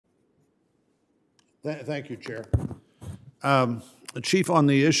Thank you, Chair. Chief, on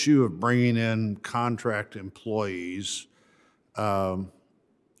the issue of bringing in contract employees,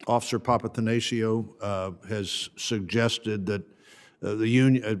 Officer Papathanacio has suggested that the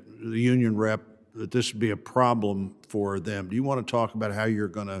union rep, that this would be a problem for them. Do you want to talk about how you're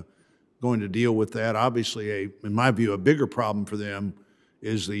going to deal with that? Obviously, in my view, a bigger problem for them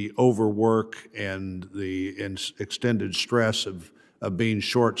is the overwork and the extended stress of being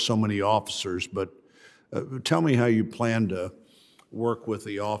short so many officers. But tell me how you plan to work with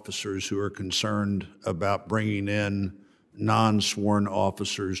the officers who are concerned about bringing in non-sworn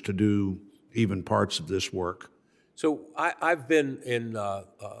officers to do even parts of this work. So I've been in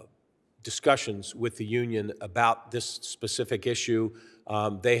discussions with the union about this specific issue.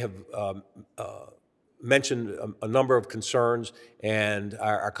 They have mentioned a number of concerns, and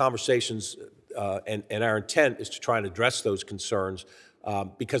our conversations and our intent is to try and address those concerns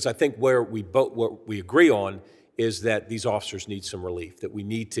because I think what we agree on is that these officers need some relief, that we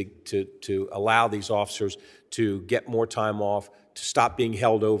need to allow these officers to get more time off, to stop being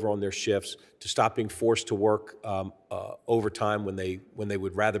held over on their shifts, to stop being forced to work overtime when they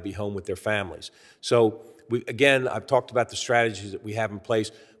would rather be home with their families. So again, I've talked about the strategies that we have in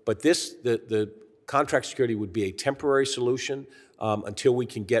place, but the contract security would be a temporary solution until we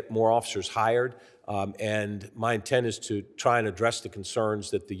can get more officers hired. And my intent is to try and address the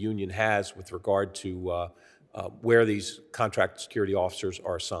concerns that the union has with regard to where these contract security officers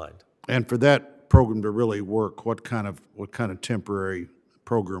are assigned. And for that program to really work, what kind of temporary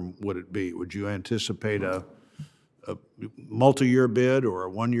program would it be? Would you anticipate a multi-year bid or a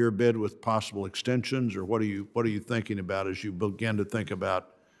one-year bid with possible extensions, or what are you thinking about as you begin to think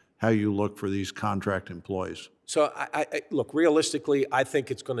about how you look for these contract employees? So look, realistically, I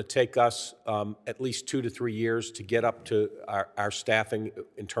think it's going to take us at least 2 to 3 years to get up to our staffing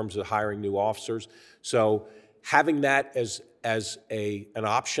in terms of hiring new officers. So having that as an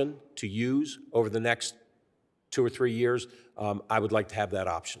option to use over the next 2 or 3 years, I would like to have that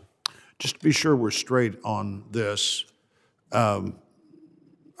option. Just to be sure we're straight on this,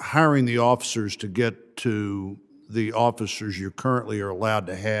 hiring the officers to get to the officers you currently are allowed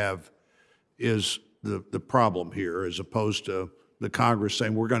to have is the problem here, as opposed to the Congress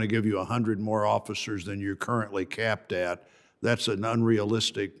saying we're going to give you 100 more officers than you're currently capped at. That's an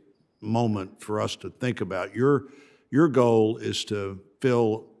unrealistic moment for us to think about. Your goal is to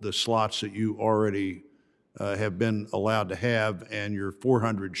fill the slots that you already have been allowed to have, and you're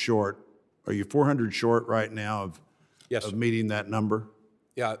 400 short. Are you 400 short right now of meeting that number?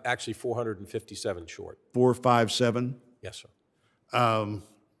 Yeah, actually 457 short. 457? Yes, sir.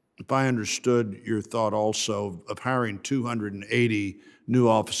 If I understood your thought also of hiring 280 new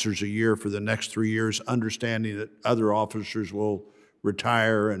officers a year for the next 3 years, understanding that other officers will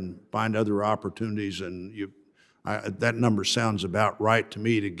retire and find other opportunities, and that number sounds about right to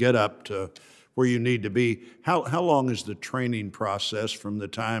me to get up to where you need to be. How long is the training process from the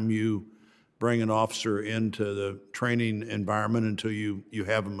time you bring an officer into the training environment until you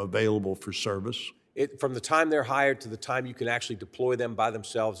have them available for service? From the time they're hired to the time you can actually deploy them by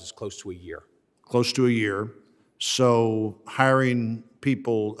themselves is close to a year. Close to a year. So hiring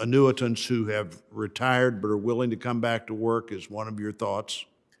people, annuitants who have retired but are willing to come back to work is one of your thoughts?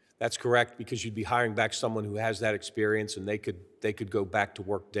 That's correct, because you'd be hiring back someone who has that experience, and they could go back to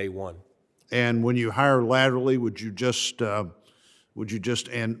work day one. And when you hire laterally, would you just try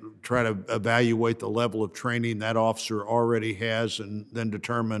to evaluate the level of training that officer already has, and then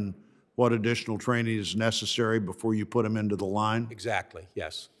determine what additional training is necessary before you put them into the line? Exactly,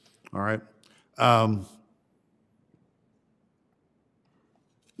 yes. All right. I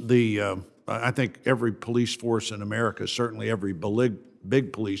think every police force in America, certainly every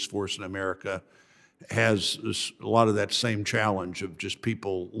big police force in America, has a lot of that same challenge of just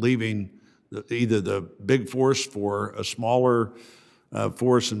people leaving either the big force for a smaller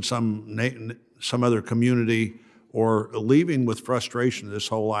force in some other community, or leaving with frustration this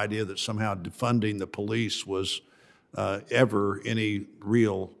whole idea that somehow defunding the police was ever any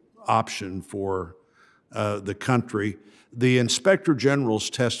real option for the country. The Inspector General's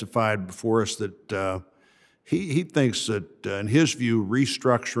testified before us that he thinks that, in his view,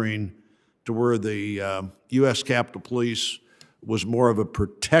 restructuring to where the U.S. Capitol Police was more of a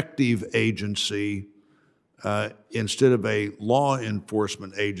protective agency instead of a law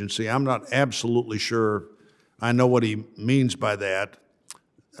enforcement agency. I'm not absolutely sure I know what he means by that,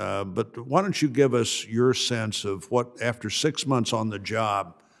 but why don't you give us your sense of what, after 6 months on the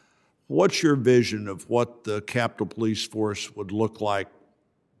job, what's your vision of what the Capitol Police Force would look like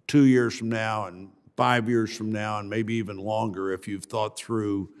 2 years from now and 5 years from now, and maybe even longer, if you've thought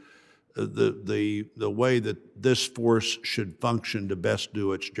through the way that this force should function to best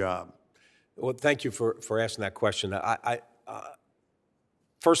do its job? Well, thank you for asking that question.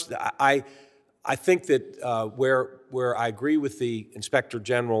 First, I think that where I agree with the Inspector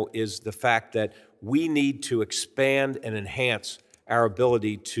General is the fact that we need to expand and enhance our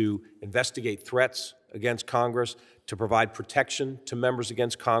ability to investigate threats against Congress, to provide protection to members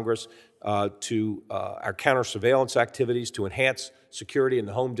against Congress, to our counter-surveillance activities, to enhance security in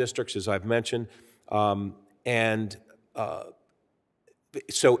the home districts, as I've mentioned.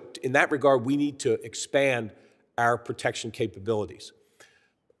 So in that regard, we need to expand our protection capabilities.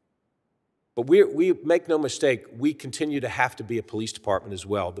 But we make no mistake, we continue to have to be a police department as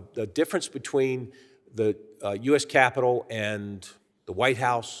well. The difference between the U.S. Capitol and the White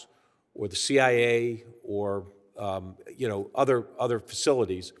House or the CIA or other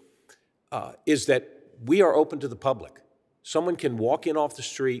facilities is that we are open to the public. Someone can walk in off the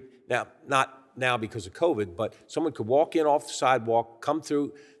street, now not now because of COVID, but someone could walk in off the sidewalk, come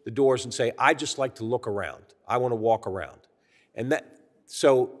through the doors and say, "I'd just like to look around. I want to walk around."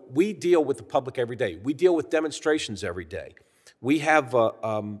 So we deal with the public every day. We deal with demonstrations every day. We have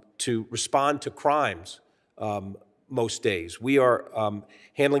to respond to crimes most days. We are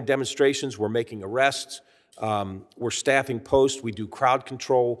handling demonstrations. We're making arrests. We're staffing posts. We do crowd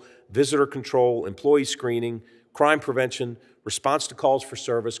control, visitor control, employee screening, crime prevention, response to calls for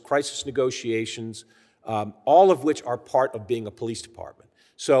service, crisis negotiations, all of which are part of being a police department.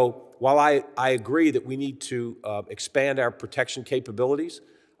 So while I agree that we need to expand our protection capabilities,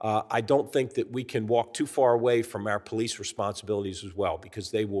 I don't think that we can walk too far away from our police responsibilities as well,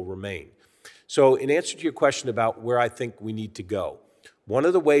 because they will remain. So in answer to your question about where I think we need to go, one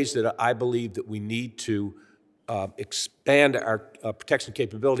of the ways that I believe that we need to expand our protection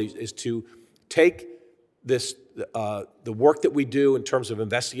capabilities is to take the work that we do in terms of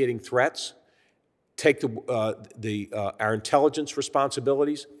investigating threats, take our intelligence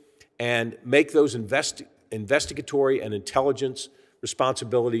responsibilities, and make those investigatory and intelligence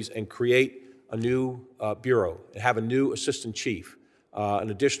responsibilities and create a new bureau and have a new assistant chief, an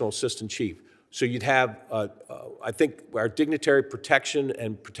additional assistant chief. So you'd have, I think our dignitary protection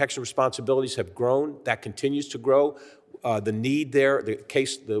and protection responsibilities have grown. That continues to grow. The need there,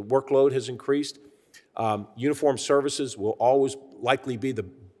 the workload has increased. Uniformed services will always likely be the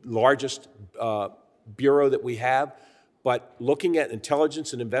largest bureau that we have, but looking at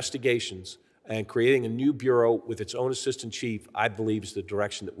intelligence and investigations and creating a new bureau with its own assistant chief, I believe, is the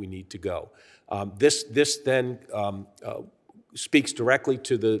direction that we need to go. This then speaks directly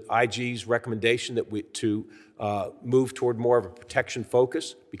to the IG's recommendation that to move toward more of a protection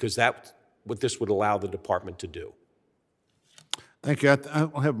focus, because that's what this would allow the department to do. Thank you.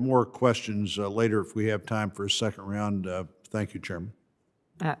 I'll have more questions later if we have time for a second round. Thank you, Chairman.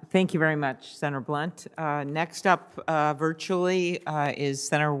 Thank you very much, Senator Blunt. Next up virtually is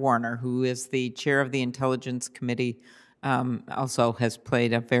Senator Warner, who is the chair of the Intelligence Committee, also has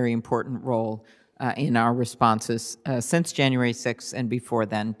played a very important role in our responses since January 6th and before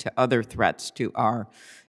then to other threats to our